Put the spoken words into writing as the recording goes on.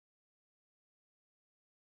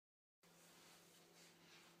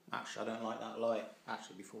Actually, I don't like that light.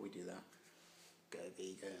 Actually, before we do that, go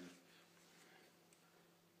vegan.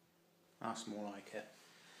 That's more like it.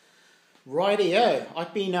 Rightio.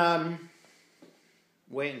 I've been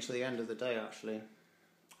waiting till the end of the day, actually.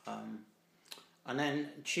 And then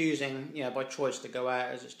choosing, by choice to go out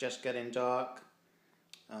as it's just getting dark.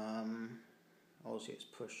 Obviously it's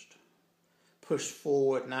pushed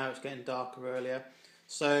forward now, it's getting darker earlier.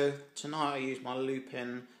 So tonight I used my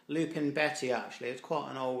Lupin Betty, actually. It's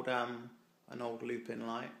quite an old Lupin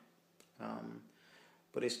light.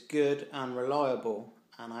 But it's good and reliable,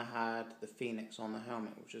 and I had the Phoenix on the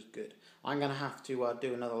helmet, which is good. I'm going to have to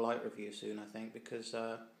do another light review soon, I think, because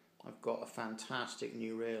I've got a fantastic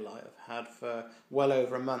new rear light I've had for well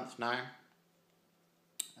over a month now,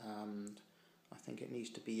 and I think it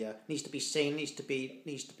needs to be seen, needs to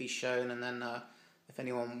be shown, and then if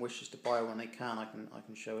anyone wishes to buy one, they can. I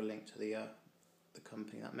can show a link to the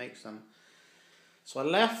company that makes them. So I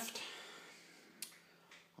left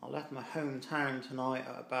my hometown tonight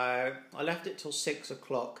at I left it till 6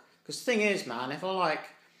 o'clock. Because the thing is, man, if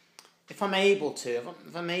I'm able to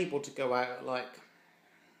go out at like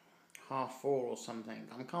 4:30 or something,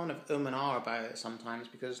 I'm kind of and ah about it sometimes,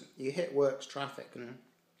 because you hit works traffic, and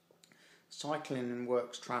cycling in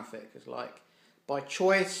works traffic is like, by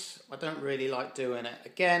choice, I don't really like doing it.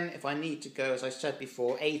 Again, if I need to go, as I said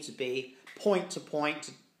before, A to B, point to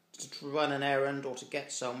point, to run an errand or to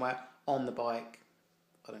get somewhere on the bike,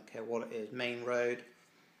 I don't care what it is, main road,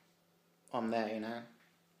 I'm there,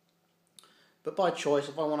 But by choice,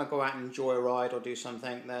 if I want to go out and enjoy a ride or do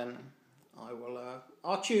something, then I will.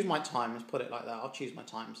 I'll choose my times. Put it like that. I'll choose my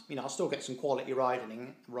times. I'll still get some quality riding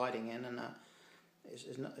in, and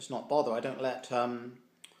it's not bother. I don't let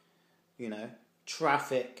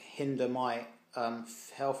traffic hinder my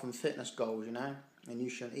health and fitness goals. And you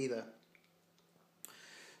shouldn't either.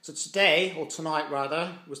 So today, or tonight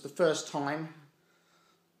rather, was the first time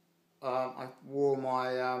I wore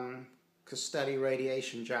my Castelli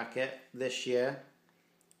radiation jacket this year.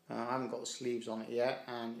 I haven't got the sleeves on it yet,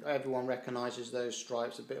 and everyone recognises those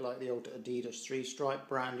stripes, a bit like the old Adidas 3-stripe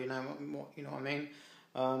brand, you know what I mean?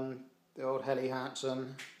 The old Helly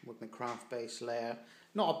Hansen with the craft base layer.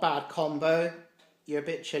 Not a bad combo. You're a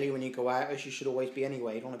bit chilly when you go out, as you should always be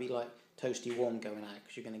anyway. You don't want to be like toasty warm going out,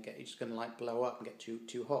 because you're just gonna like blow up and get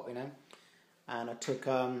too hot, And I took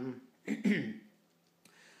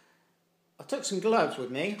some gloves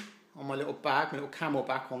with me on my little bag, my little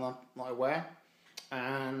camelback that I wear.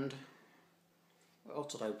 And what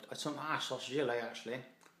else did I took my Assos gilet, actually,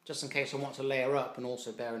 just in case I want to layer up, and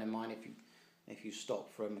also bearing in mind if you stop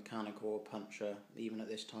for a mechanic or a puncture, even at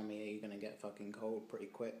this time of year, you're going to get fucking cold pretty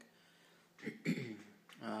quick.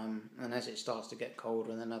 And as it starts to get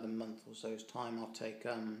colder in another month or so's time, I'll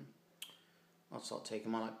start taking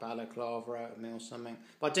my like balaclava out of me or something.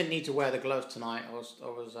 But I didn't need to wear the gloves tonight. I was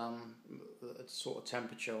at sort of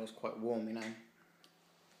temperature. I was quite warm,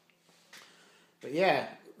 But yeah,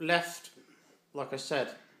 left, like I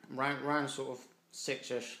said, round sort of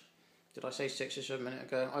 6ish. Did I say 6ish a minute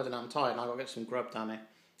ago? I don't know, I'm tired and I've got to get some grub down here.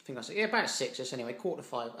 I think I said, about 6ish anyway, 6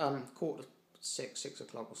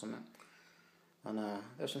 o'clock or something. And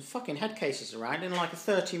there's some fucking head cases around in like a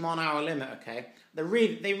 30-mile-an-hour limit, okay? They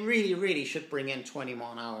really should bring in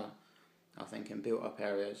 20-mile-an-hour, I think, in built-up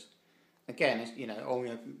areas. Again, it's,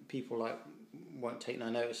 only people like won't take no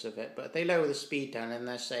notice of it, but if they lower the speed down and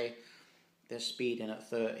they say they're speeding at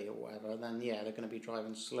 30 or whatever, then yeah, they're going to be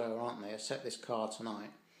driving slower, aren't they? I set this car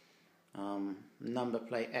tonight, number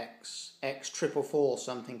plate X444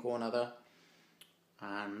 something or another,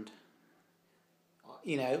 and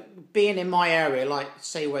being in my area, like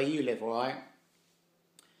say where you live, alright,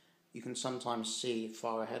 you can sometimes see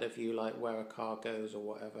far ahead of you, like where a car goes or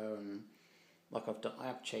whatever, and like I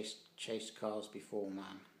have chased cars before,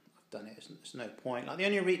 man. I've done it. It's no point. Like the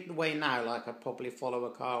only way now, like I'd probably follow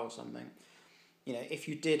a car or something. If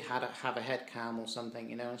you did have a head cam or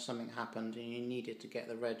something, and something happened and you needed to get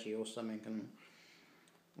the Reggie or something and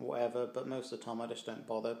whatever, but most of the time I just don't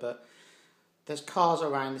bother. But there's cars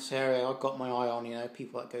around this area I've got my eye on,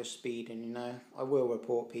 people that go speeding, I will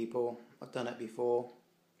report people. I've done it before.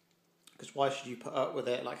 Because why should you put up with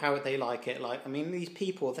it? Like, how would they like it? Like, I mean, these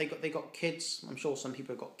people, they got kids. I'm sure some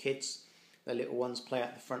people have got kids. Their little ones play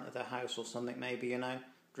at the front of their house or something, maybe,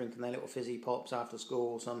 drinking their little fizzy pops after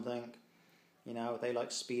school or something. They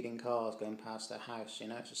like speeding cars going past their house,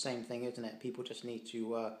 It's the same thing, isn't it? People just need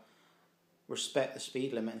to respect the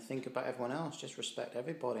speed limit and think about everyone else. Just respect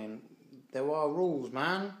everybody. And there are rules,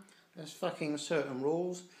 man. There's fucking certain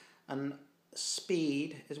rules. And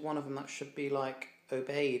speed is one of them that should be, like,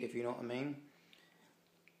 obeyed, if you know what I mean.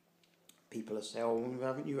 people will say, oh,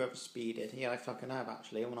 haven't you ever speeded? Yeah, I fucking have,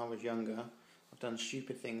 actually. When I was younger, I've done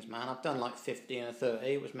stupid things, man. I've done like 50 and a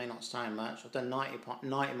 30, which may not sound much. I've done 90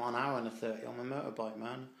 mile an hour and a 30 on my motorbike,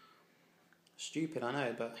 man. Stupid, I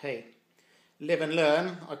know, but hey, live and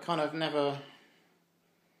learn. I never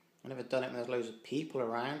done it when there's loads of people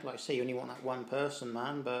around. Like I say, you only want that one person,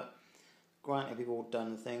 man, but granted, we've all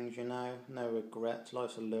done things, you know, no regrets,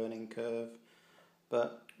 life's a learning curve.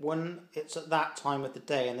 But when it's at that time of the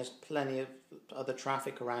day and there's plenty of other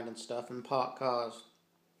traffic around and stuff and parked cars,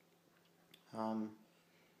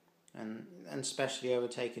 and especially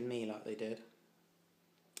overtaking me like they did,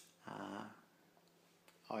 I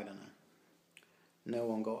don't know. No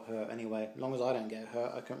one got hurt anyway. As long as I don't get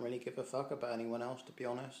hurt, I couldn't really give a fuck about anyone else, to be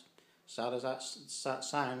honest. Sad as that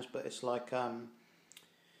sounds, but it's like,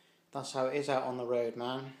 that's how it is out on the road,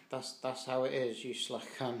 man. That's how it is. You just like,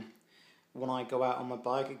 when I go out on my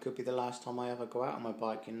bike, it could be the last time I ever go out on my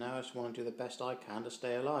bike, you know. I just want to do the best I can to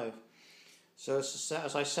stay alive. So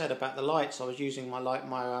as I said about the lights, I was using my night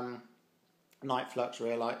flux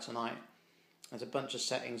rear light tonight. There's a bunch of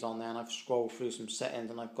settings on there, and I've scrolled through some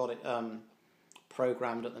settings, and I've got it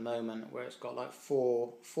programmed at the moment, where it's got like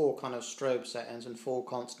four kind of strobe settings and 4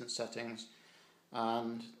 constant settings,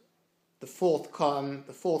 and the fourth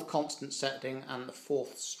constant setting and the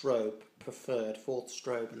 4th strobe preferred, 4th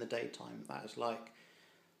strobe in the daytime. That is like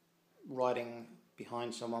riding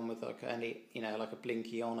behind someone with like like a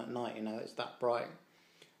blinky on at night, you know, it's that bright.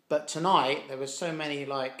 But tonight there was so many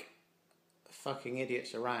like fucking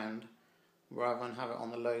idiots around. Rather than have it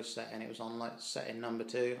on the low setting, it was on like setting number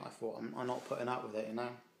 2. I thought, I'm not putting up with it, you know.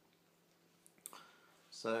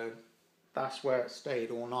 So that's where it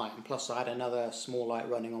stayed all night. And plus I had another small light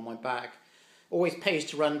running on my bag. Always pays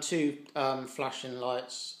to run 2 flashing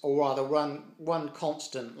lights, or rather run one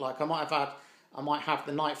constant. Like I might have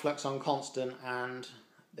the night flux on constant and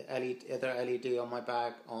the other LED on my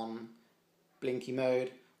bag on blinky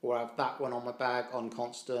mode, or I have that one on my bag on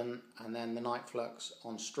constant, and then the night flux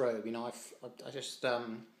on strobe. You know, I just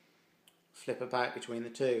flip about between the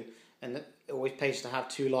 2, and it always pays to have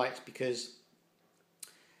 2 lights, because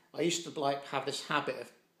I used to like have this habit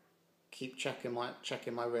of keep checking my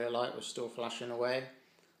rear light was still flashing away.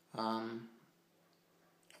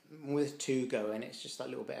 With 2 going, it's just that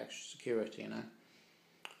little bit extra security, you know.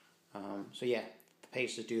 So yeah, it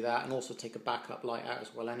pays to do that, and also take a backup light out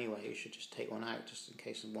as well anyway. You should just take one out just in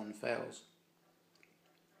case one fails.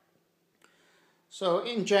 So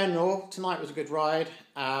in general, tonight was a good ride,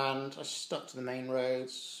 and I stuck to the main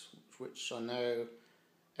roads, which I know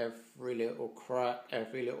every little crack,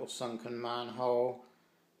 every little sunken manhole,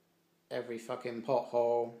 every fucking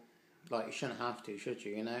pothole. Like, you shouldn't have to, should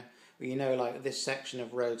you, you know? But you know, like, this section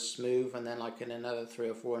of road's smooth, and then like in another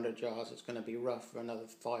 300 or 400 yards it's going to be rough for another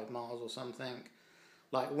 5 miles or something.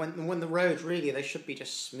 Like, when the roads, really, they should be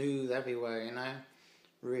just smooth everywhere, you know?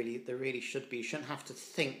 Really, they really should be. You shouldn't have to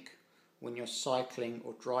think when you're cycling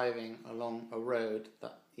or driving along a road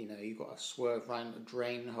that, you know, you've got to swerve around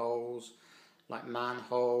drain holes, like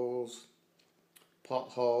manholes,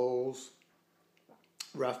 potholes,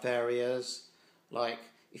 rough areas. Like,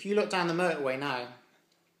 if you look down the motorway now,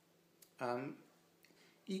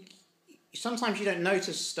 sometimes you don't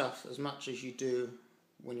notice stuff as much as you do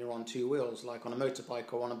when you're on 2 wheels, like on a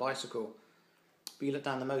motorbike or on a bicycle. But you look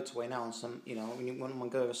down the motorway now on some, you know, when you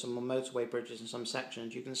go over some motorway bridges and some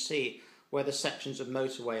sections, you can see where the sections of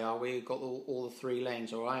motorway are, where you've got all the 3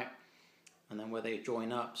 lanes, all right? And then where they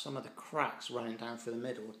join up, some of the cracks running down through the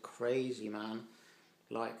middle are crazy, man.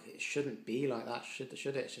 Like, it shouldn't be like that, should it?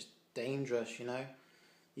 It's just dangerous, you know?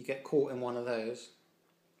 You get caught in one of those.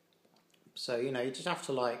 So, you know, you just have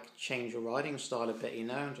to, like, change your riding style a bit, you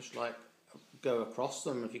know, and just, like, go across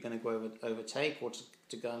them if you're going to go overtake, or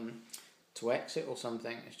to go to exit or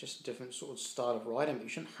something. It's just a different sort of style of riding, but you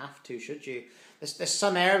shouldn't have to, should you? There's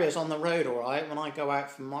some areas on the road, all right, when I go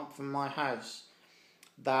out from my house,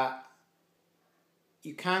 that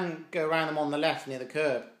you can go around them on the left near the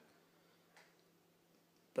curb,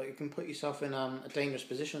 but you can put yourself in a dangerous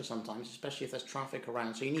position sometimes, especially if there's traffic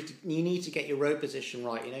around. So you need to get your road position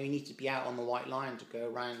right. You know, you need to be out on the white line to go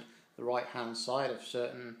around the right hand side of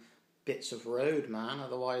certain bits of road, man.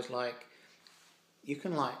 Otherwise, like, you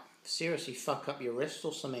can, like, seriously fuck up your wrist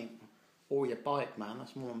or something, or your bike, man.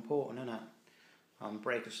 That's more important, isn't it?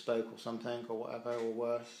 Break a spoke or something, or whatever, or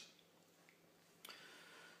worse.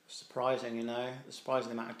 Surprising, you know,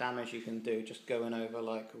 surprising amount of damage you can do just going over,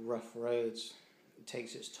 like, rough roads. It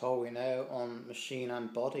takes its toll, you know, on machine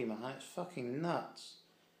and body, man. It's fucking nuts.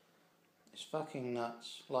 It's fucking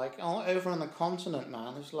nuts. Like, over on the continent,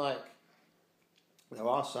 man, there's like, there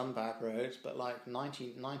are some bad roads, but like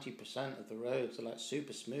 90% of the roads are like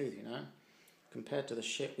super smooth, you know. compared to the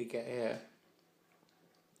shit we get here.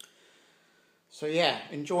 So yeah,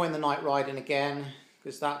 enjoying the night riding again,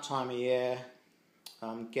 because that time of year,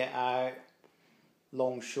 get out,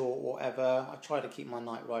 long, short, whatever. I try to keep my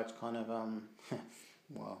night rides kind of,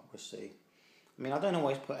 well, we'll see. I mean, I don't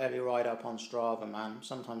always put every ride up on Strava, man.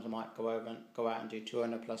 Sometimes I might go out and do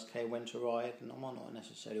 200+K winter ride, and I might not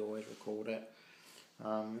necessarily always record it.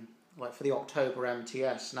 Like for the October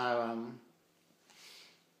MTS now, I'm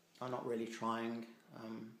not really trying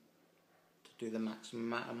to do the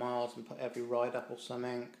maximum amount of miles and put every ride up or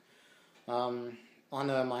something. I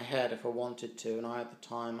know in my head, if I wanted to and I had the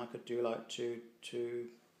time, I could do like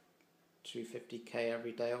 250K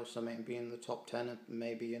every day or something and be in the top 10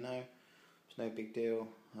 maybe, you know. It's no big deal.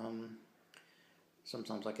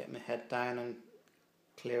 Sometimes I get my head down and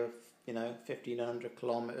clear, you know, 1,500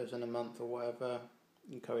 kilometers in a month or whatever.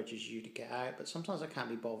 Encourages you to get out, but sometimes I can't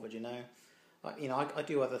be bothered, you know. You know, I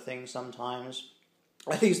do other things sometimes.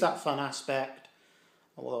 I lose that fun aspect.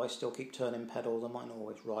 Although I still keep turning pedals, I might not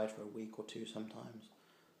always ride for a week or two sometimes.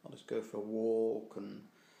 I'll just go for a walk and,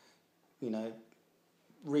 you know,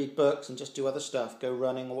 read books and just do other stuff. Go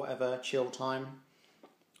running or whatever, chill time.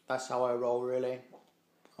 That's how I roll, really.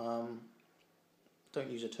 Don't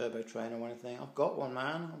use a turbo trainer or anything. I've got one,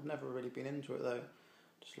 man. I've never really been into it, though.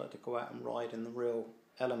 Just like to go out and ride in the real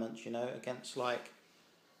elements, you know, against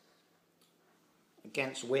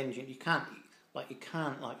wind. You can't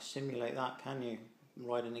simulate that, can you?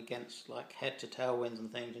 Riding against like head to tail winds and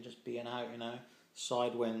things and just being out, you know,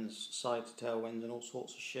 side winds, side to tail winds and all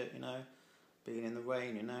sorts of shit, you know, being in the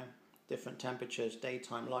rain, you know, different temperatures,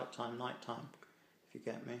 daytime, night time, if you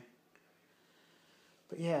get me.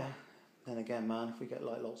 But yeah, then again, man, if we get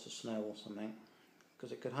like lots of snow or something,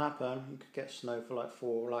 because it could happen, you could get snow for like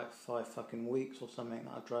 4 or like 5 fucking weeks or something,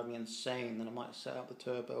 that would drive me insane. Then I might set up the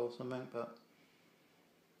turbo or something, but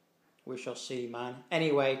we shall see, man.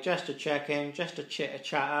 Anyway, just a check-in, just a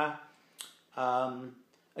chitter-chatter.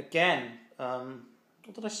 Again,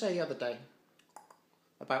 what did I say the other day?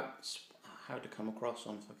 About how to come across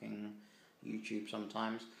on fucking YouTube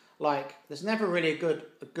sometimes. Like, there's never really a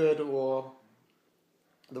good or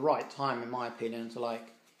the right time, in my opinion,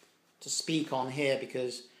 to speak on here,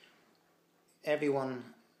 because everyone,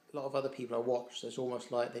 a lot of other people I watch, there's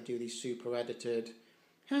almost like they do these super edited,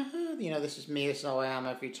 you know, this is me, this is how I am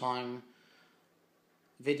every time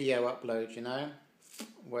video upload, you know.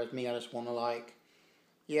 Whereas me, I just want to like,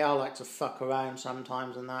 yeah, I like to fuck around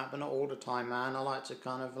sometimes and that, but not all the time, man. I like to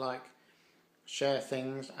kind of like share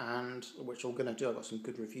things, and which I'm going to do. I've got some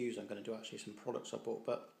good reviews. I'm going to do actually some products I bought,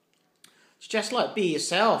 but it's just like be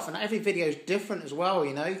yourself, and every video is different as well,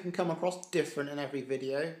 you know. You can come across different in every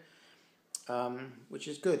video, which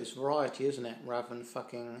is good. It's variety, isn't it? Rather than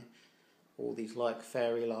fucking all these like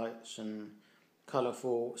fairy lights and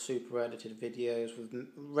colourful, super edited videos with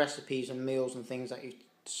recipes and meals and things that you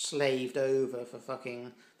slaved over for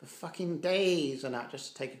fucking days and that, just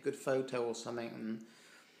to take a good photo or something, and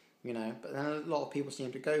you know. But then a lot of people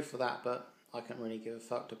seem to go for that, but I can't really give a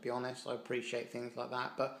fuck, to be honest. I appreciate things like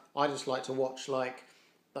that, but I just like to watch like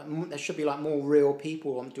there should be like more real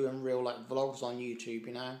people doing real like vlogs on YouTube,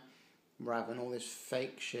 you know, rather than all this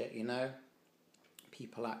fake shit, you know.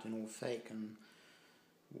 People acting all fake and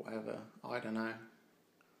whatever. I don't know.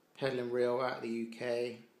 Peddling real out of the UK.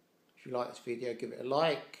 If you like this video, give it a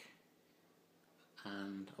like.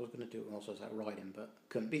 And I was going to do it also like riding, but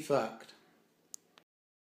couldn't be fucked.